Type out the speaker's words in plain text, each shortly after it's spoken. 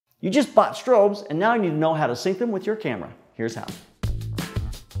You just bought strobes and now you need to know how to sync them with your camera. Here's how.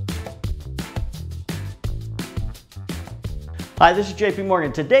 Hi, this is JP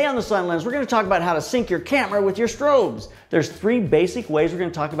Morgan. Today on the Slanted Lens, we're going to talk about how to sync your camera with your strobes. There's 3 basic ways we're going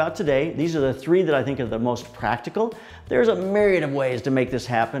to talk about today. These are the 3 that I think are the most practical. There's a myriad of ways to make this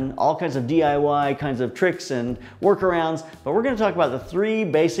happen, all kinds of DIY kinds of tricks and workarounds, but we're going to talk about the 3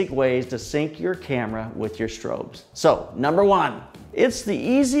 basic ways to sync your camera with your strobes. So, number 1, it's the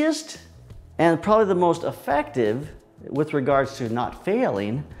easiest and probably the most effective with regards to not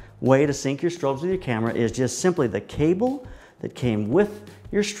failing way to sync your strobes with your camera is just simply the cable that came with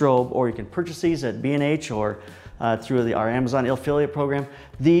your strobe, or you can purchase these at B&H or through our Amazon affiliate program.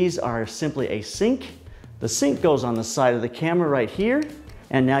 These are simply a sync. The sync goes on the side of the camera right here,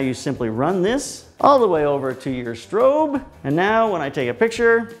 and now you simply run this all the way over to your strobe, and now when I take a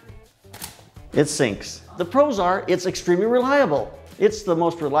picture, it syncs. The pros are it's extremely reliable. It's the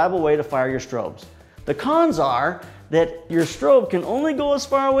most reliable way to fire your strobes. The cons are that your strobe can only go as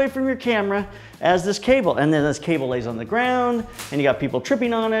far away from your camera as this cable, and then this cable lays on the ground and you got people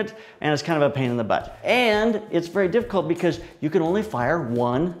tripping on it, and it's kind of a pain in the butt. And it's very difficult because you can only fire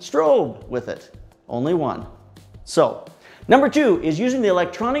 1 strobe with it, only 1. So, number 2 is using the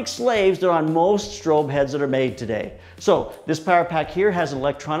electronic slaves that are on most strobe heads that are made today. So this power pack here has an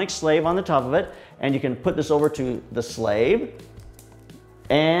electronic slave on the top of it, and you can put this over to the slave,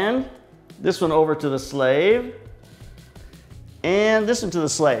 and this one over to the slave, and this one to the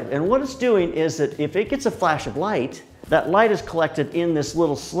slave. And what it's doing is that if it gets a flash of light, that light is collected in this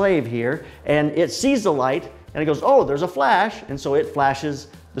little slave here, and it sees the light, and it goes, oh, there's a flash, and so it flashes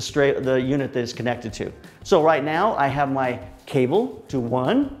the unit that it's connected to. So right now, I have my cable to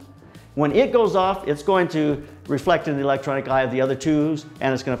 1. When it goes off, it's going to reflect in the electronic eye of the other 2s,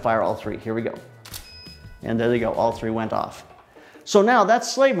 and it's going to fire all 3. Here we go. And there they go, all 3 went off. So now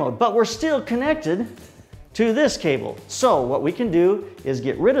that's slave mode, but we're still connected to this cable. So what we can do is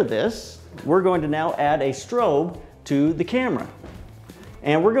get rid of this. We're going to now add a strobe to the camera.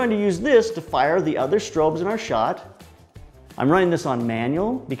 And we're going to use this to fire the other strobes in our shot. I'm running this on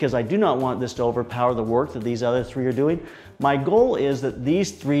manual because I do not want this to overpower the work that these other 3 are doing. My goal is that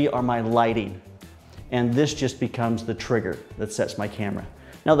these 3 are my lighting, and this just becomes the trigger that sets my camera.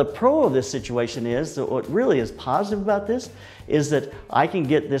 Now the pro of this situation is that what really is positive about this is that I can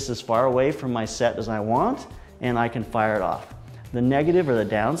get this as far away from my set as I want, and I can fire it off. The negative or the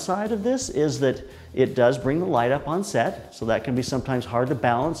downside of this is that it does bring the light up on set, so that can be sometimes hard to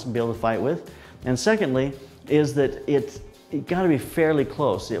balance and be able to fight with. And secondly is that it got to be fairly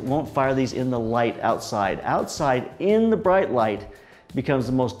close. It won't fire these in the light outside. Outside in the bright light becomes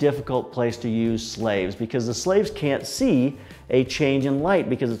the most difficult place to use slaves because the slaves can't see a change in light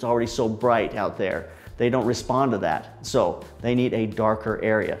because it's already so bright out there. They don't respond to that. So they need a darker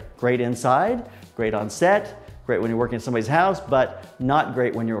area. Great inside, great on set, great when you're working in somebody's house, but not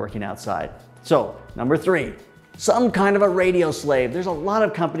great when you're working outside. So number 3, some kind of a radio slave. There's a lot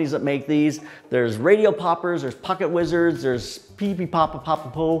of companies that make these. There's Radio Poppers, there's Pocket Wizards, there's Pee Papa Papa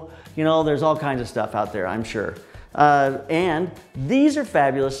Po, you know, there's all kinds of stuff out there, I'm sure. And these are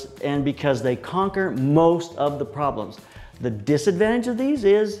fabulous, and because they conquer most of the problems. The disadvantage of these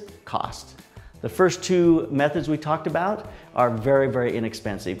is cost. The first 2 methods we talked about are very, very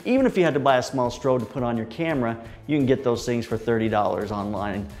inexpensive. Even if you had to buy a small strobe to put on your camera, you can get those things for $30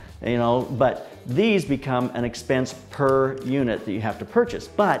 online, you know, but these become an expense per unit that you have to purchase.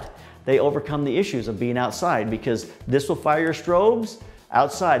 But they overcome the issues of being outside because this will fire your strobes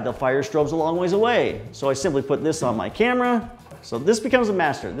outside. They'll fire your strobes a long ways away. So I simply put this on my camera. So this becomes a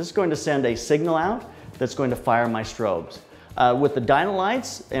master. This is going to send a signal out that's going to fire my strobes. With the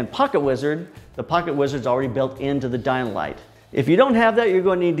Dynalights and Pocket Wizard, the Pocket Wizard's already built into the Dynalight. If you don't have that, you're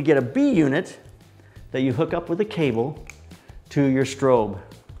going to need to get a B unit that you hook up with a cable to your strobe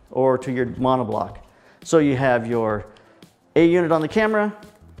or to your monoblock. So you have your A unit on the camera,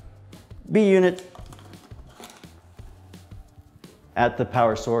 B unit at the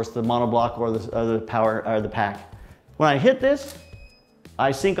power source, the monoblock or the pack. When I hit this,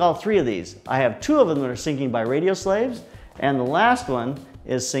 I sync all 3 of these. I have 2 of them that are syncing by radio slaves, and the last one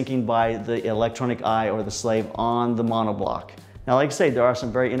is syncing by the electronic eye or the slave on the monoblock. Now, like I say, there are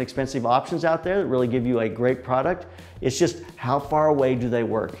some very inexpensive options out there that really give you a great product. It's just how far away do they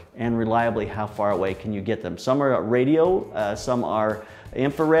work, and reliably how far away can you get them. Some are radio, some are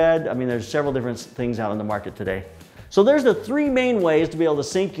infrared. I mean, there's several different things out in the market today. So there's the 3 main ways to be able to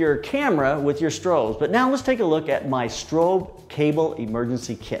sync your camera with your strobes. But now let's take a look at my strobe cable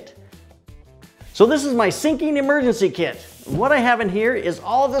emergency kit. So this is my syncing emergency kit. What I have in here is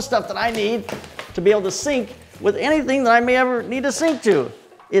all of the stuff that I need to be able to sync with anything that I may ever need to sync to.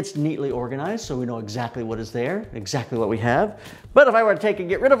 It's neatly organized, so we know exactly what is there, exactly what we have. But if I were to take and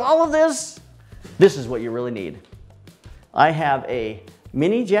get rid of all of this, this is what you really need. I have a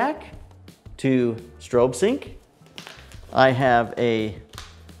mini jack to strobe sync. I have a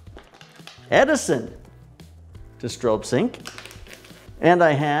Edison to strobe sync. And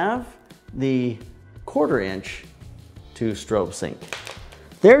I have the 1/4 inch to strobe sync.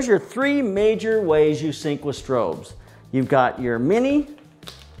 There's your three major ways you sync with strobes. You've got your mini,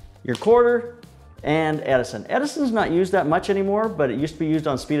 your 1/4, and Edison. Edison's not used that much anymore, but it used to be used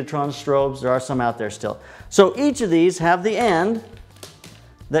on Speedotron strobes. There are some out there still. So each of these have the end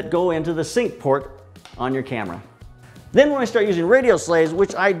that go into the sync port on your camera. Then when I start using radio slaves,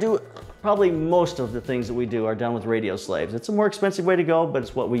 which I do, probably most of the things that we do are done with radio slaves. It's a more expensive way to go, but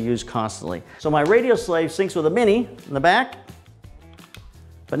it's what we use constantly. So my radio slave syncs with a mini in the back,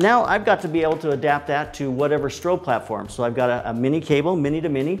 but now I've got to be able to adapt that to whatever strobe platform. So I've got a mini cable, mini to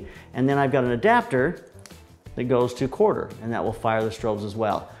mini, and then I've got an adapter that goes to 1/4, and that will fire the strobes as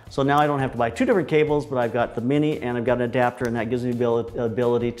well. So now I don't have to buy two different cables, but I've got the mini and I've got an adapter, and that gives me the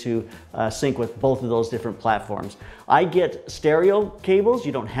ability to sync with both of those different platforms. I get stereo cables.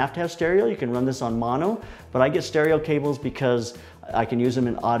 You don't have to have stereo. You can run this on mono, but I get stereo cables because I can use them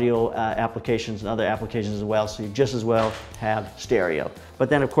in audio applications and other applications as well, so you just as well have stereo. But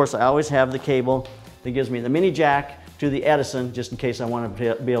then of course I always have the cable that gives me the mini jack to the Edison, just in case I want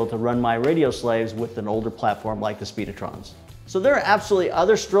to be able to run my radio slaves with an older platform like the Speedotrons. So there are absolutely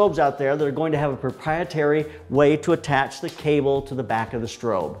other strobes out there that are going to have a proprietary way to attach the cable to the back of the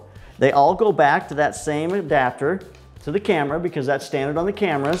strobe. They all go back to that same adapter to the camera because that's standard on the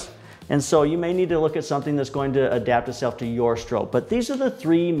cameras. And so you may need to look at something that's going to adapt itself to your strobe. But these are the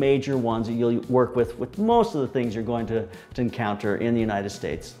three major ones that you'll work with most of the things you're going to encounter in the United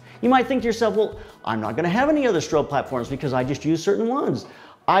States. You might think to yourself, well, I'm not going to have any other strobe platforms because I just use certain ones.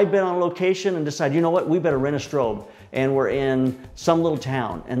 I've been on location and decided, you know what, we better rent a strobe. And we're in some little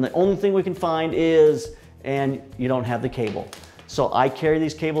town. And the only thing we can find is, and you don't have the cable. So I carry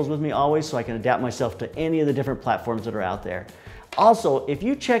these cables with me always so I can adapt myself to any of the different platforms that are out there. Also, if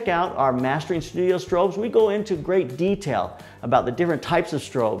you check out our Mastering Studio strobes, we go into great detail about the different types of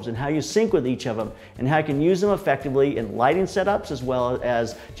strobes and how you sync with each of them and how you can use them effectively in lighting setups as well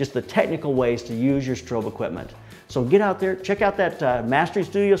as just the technical ways to use your strobe equipment. So get out there, check out that Mastering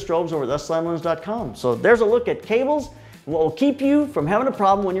Studio strobes over at theslantlens.com. So there's a look at cables and what will keep you from having a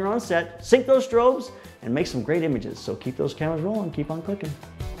problem when you're on set. Sync those strobes and make some great images. So keep those cameras rolling, keep on clicking.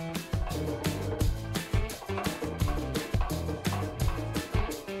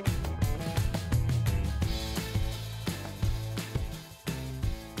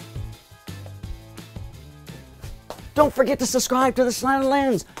 Don't forget to subscribe to the Slanted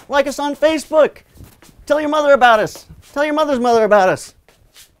Lens. Like us on Facebook. Tell your mother about us. Tell your mother's mother about us.